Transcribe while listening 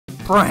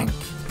Prank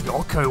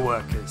your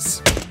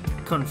co-workers.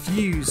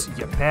 Confuse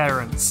your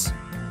parents.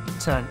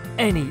 Turn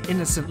any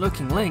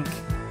innocent-looking link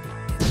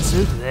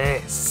into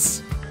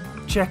this.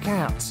 Check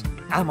out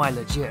Am I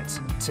Legit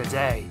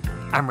today.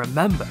 And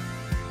remember,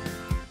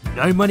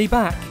 no money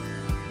back,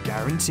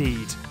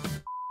 guaranteed.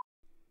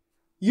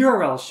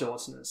 URL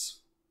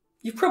shorteners.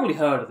 You've probably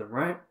heard of them,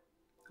 right?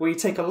 Where you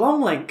take a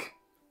long link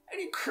and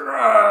you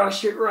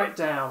crush it right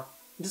down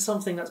into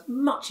something that's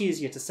much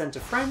easier to send to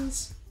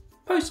friends,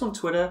 post on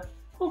Twitter,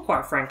 or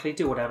quite frankly,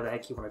 do whatever the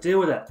heck you want to do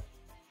with it.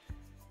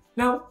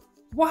 Now,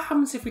 what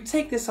happens if we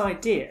take this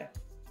idea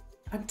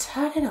and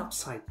turn it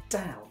upside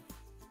down?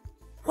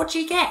 What do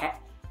you get?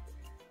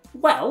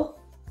 Well,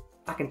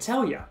 I can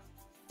tell you,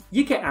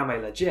 you get Am I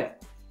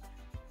Legit,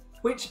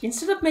 which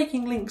instead of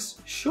making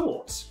links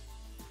short,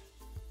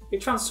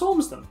 it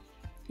transforms them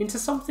into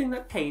something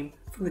that came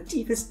from the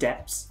deepest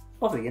depths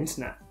of the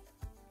internet.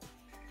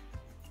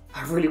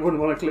 I really wouldn't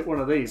want to click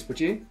one of these, would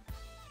you?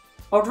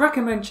 I would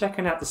recommend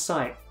checking out the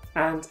site,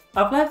 and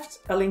I've left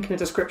a link in the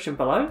description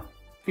below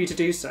for you to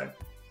do so.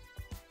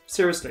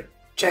 Seriously,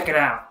 check it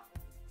out.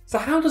 So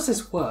how does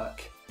this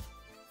work?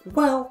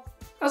 Well,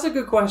 that's a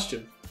good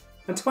question.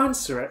 And to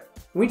answer it,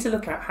 we need to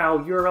look at how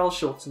URL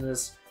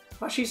shorteners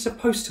are actually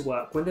supposed to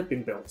work when they've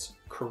been built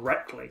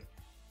correctly.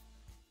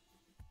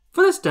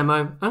 For this demo,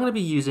 I'm going to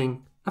be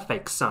using a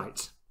fake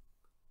site.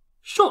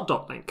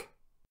 Short.link.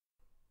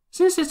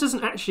 Since this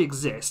doesn't actually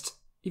exist,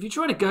 if you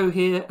try to go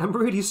here, I'm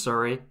really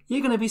sorry, you're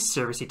going to be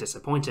seriously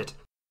disappointed.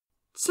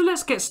 So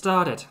let's get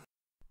started.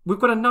 We've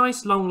got a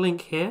nice long link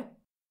here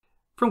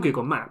from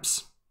Google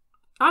Maps,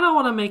 and I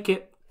want to make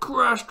it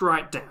crushed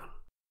right down.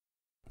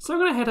 So I'm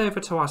going to head over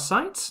to our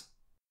site,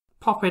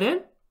 pop it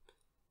in,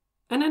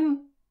 and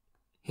then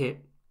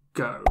hit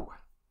go.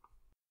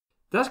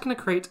 That's going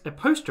to create a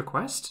post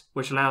request,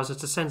 which allows us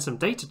to send some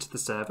data to the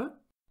server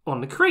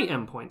on the create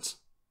endpoint.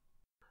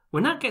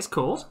 When that gets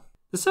called,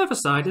 the server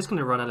side is going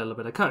to run a little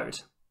bit of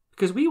code,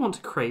 because we want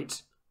to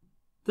create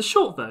the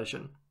short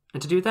version.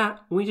 And to do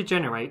that, we need to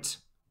generate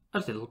a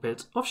little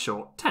bit of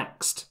short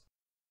text.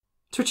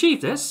 To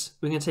achieve this,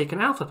 we're going to take an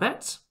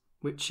alphabet,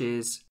 which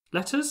is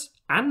letters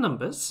and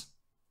numbers.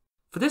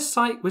 For this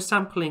site, we're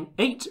sampling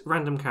 8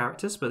 random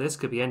characters, but this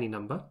could be any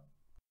number,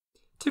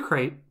 to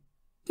create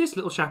this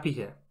little chappy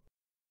here.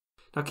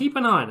 Now keep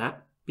an eye on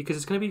that, because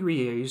it's going to be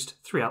reused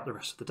throughout the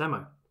rest of the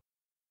demo.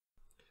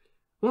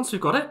 Once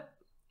we've got it,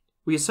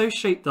 we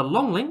associate the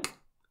long link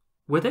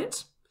with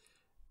it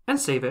and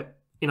save it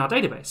in our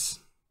database.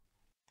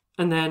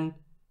 And then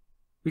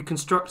we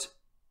construct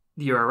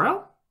the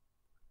URL.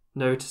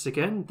 Notice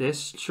again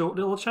this short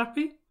little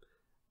chappy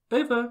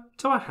over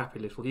to our happy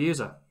little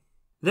user.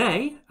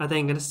 They are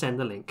then going to send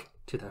the link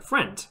to their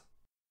friend,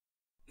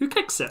 who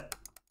clicks it.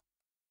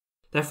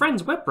 Their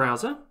friend's web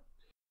browser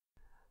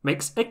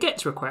makes a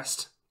GET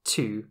request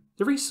to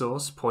the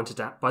resource pointed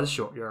at by the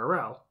short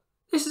URL.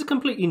 This is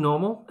completely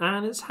normal,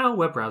 and it's how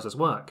web browsers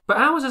work. But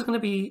ours is going to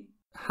be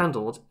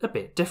handled a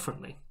bit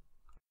differently.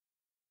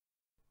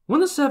 When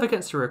the server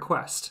gets a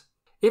request,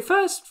 it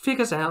first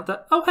figures out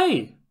that, oh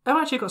hey, I've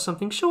actually got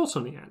something short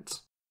on the end.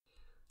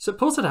 So it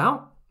pulls it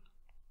out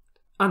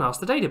and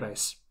asks the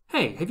database,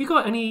 hey, have you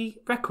got any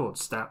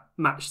records that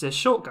match this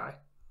short guy?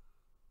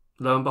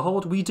 Lo and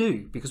behold, we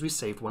do, because we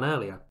saved one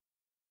earlier.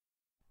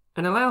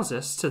 And allows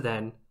us to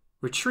then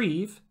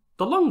retrieve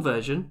the long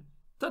version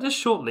that this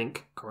short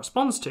link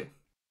corresponds to.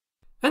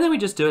 And then we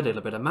just do a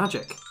little bit of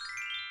magic.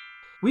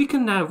 We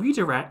can now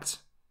redirect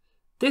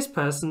this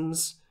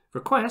person's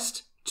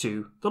request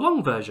to the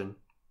long version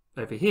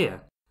over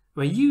here.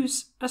 We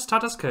use a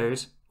status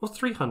code of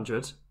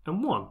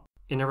 301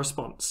 in a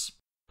response.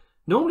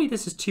 Normally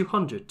this is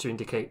 200 to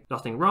indicate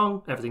nothing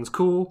wrong, everything's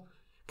cool,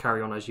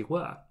 carry on as you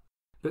were.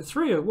 But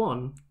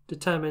 301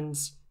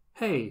 determines,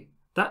 hey,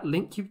 that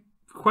link you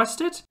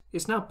requested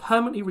is now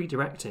permanently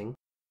redirecting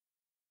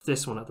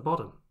this one at the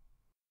bottom.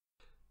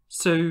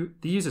 So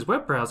the user's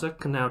web browser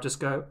can now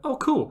just go, oh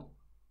cool,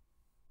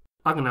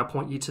 I can now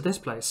point you to this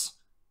place.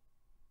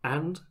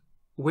 And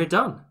we're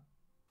done.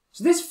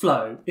 So this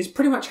flow is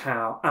pretty much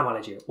how Am I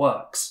Legit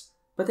works,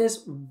 but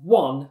there's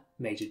one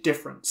major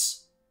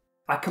difference.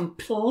 I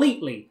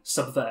completely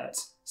subvert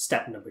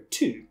step number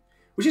 2,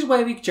 which is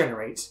where we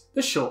generate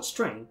the short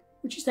string,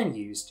 which is then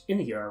used in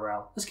the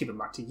URL as given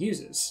back to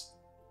users.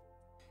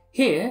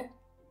 Here,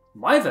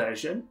 my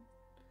version,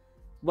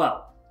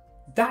 well,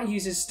 that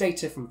uses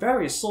data from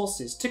various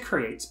sources to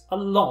create a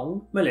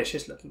long,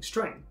 malicious looking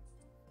string.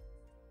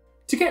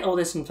 To get all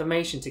this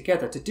information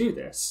together to do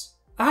this,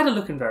 I had a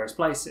look in various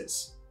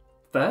places.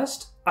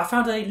 First, I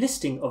found a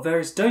listing of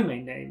various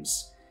domain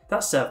names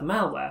that serve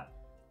malware.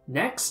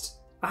 Next,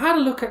 I had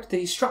a look at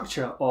the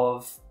structure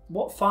of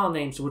what file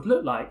names would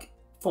look like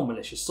for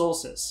malicious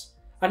sources,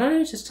 and I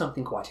noticed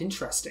something quite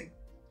interesting.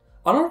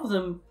 A lot of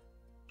them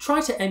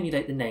try to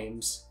emulate the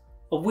names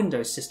of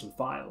Windows system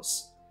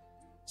files,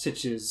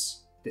 such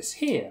as this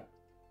here,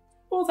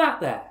 or that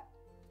there.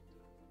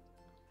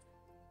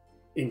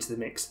 Into the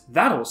mix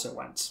that also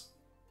went.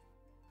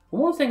 And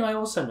one thing I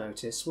also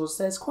noticed was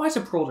there's quite a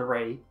broad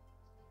array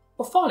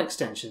of file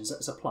extensions that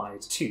is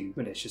applied to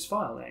malicious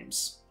file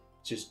names,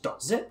 such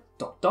as .zip,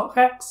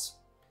 .docx,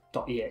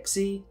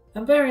 .exe,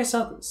 and various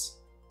others.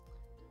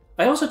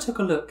 I also took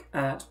a look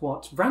at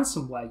what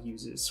ransomware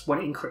uses when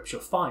it encrypts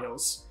your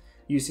files,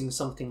 using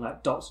something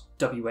like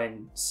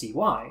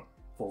 .wncy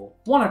for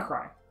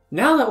WannaCry.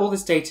 Now that all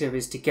this data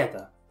is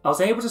together, I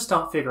was able to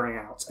start figuring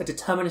out a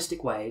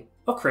deterministic way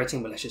of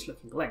creating malicious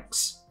looking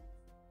links.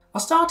 I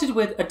started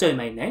with a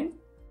domain name.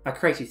 I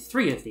created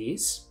 3 of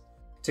these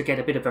to get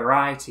a bit of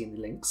variety in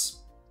the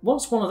links.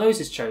 Once one of those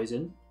is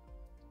chosen,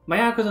 my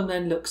algorithm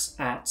then looks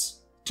at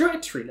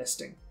directory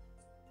listing.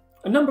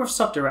 A number of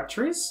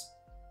subdirectories,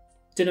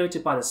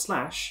 denoted by the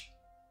slash,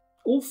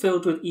 all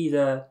filled with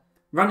either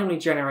randomly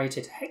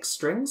generated hex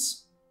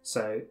strings,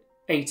 so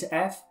A to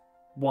F,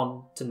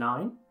 1 to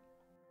 9,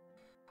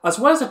 as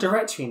well as a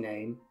directory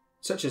name,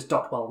 such as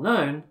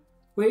 .wellknown,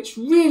 which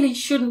really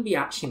shouldn't be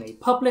actually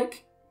made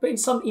public, but in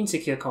some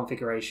insecure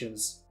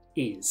configurations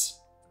is.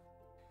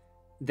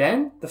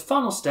 Then, the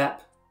final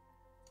step,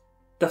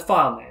 the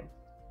file name.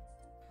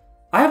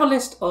 I have a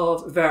list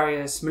of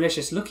various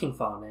malicious looking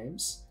file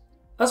names,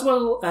 as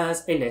well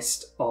as a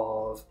list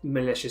of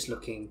malicious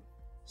looking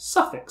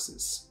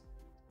suffixes.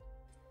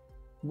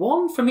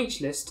 One from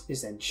each list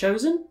is then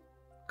chosen,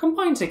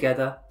 combined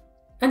together,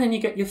 and then you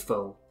get your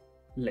full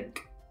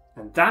link.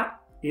 And that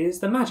is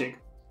the magic.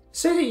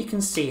 So that you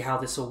can see how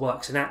this all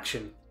works in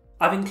action,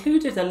 I've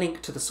included a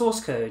link to the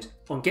source code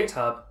on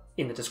GitHub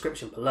in the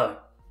description below.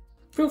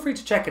 Feel free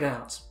to check it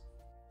out.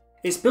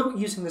 It's built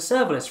using the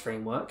serverless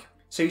framework,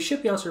 so you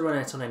should be able to run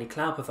it on any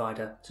cloud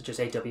provider such as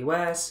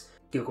AWS,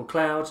 Google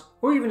Cloud,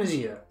 or even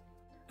Azure.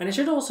 And it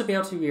should also be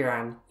able to be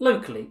ran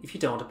locally if you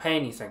don't want to pay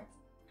anything.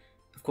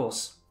 Of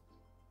course,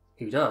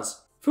 who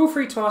does? Feel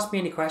free to ask me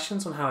any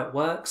questions on how it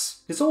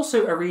works. There's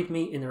also a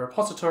README in the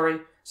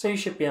repository, so you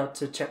should be able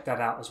to check that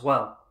out as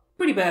well.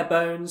 Pretty bare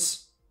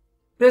bones,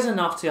 but there's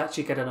enough to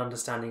actually get an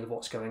understanding of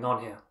what's going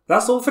on here.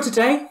 That's all for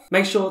today.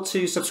 Make sure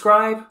to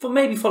subscribe, or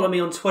maybe follow me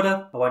on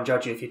Twitter. I won't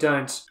judge you if you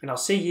don't, and I'll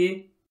see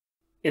you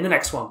in the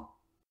next one.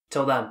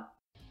 Till then.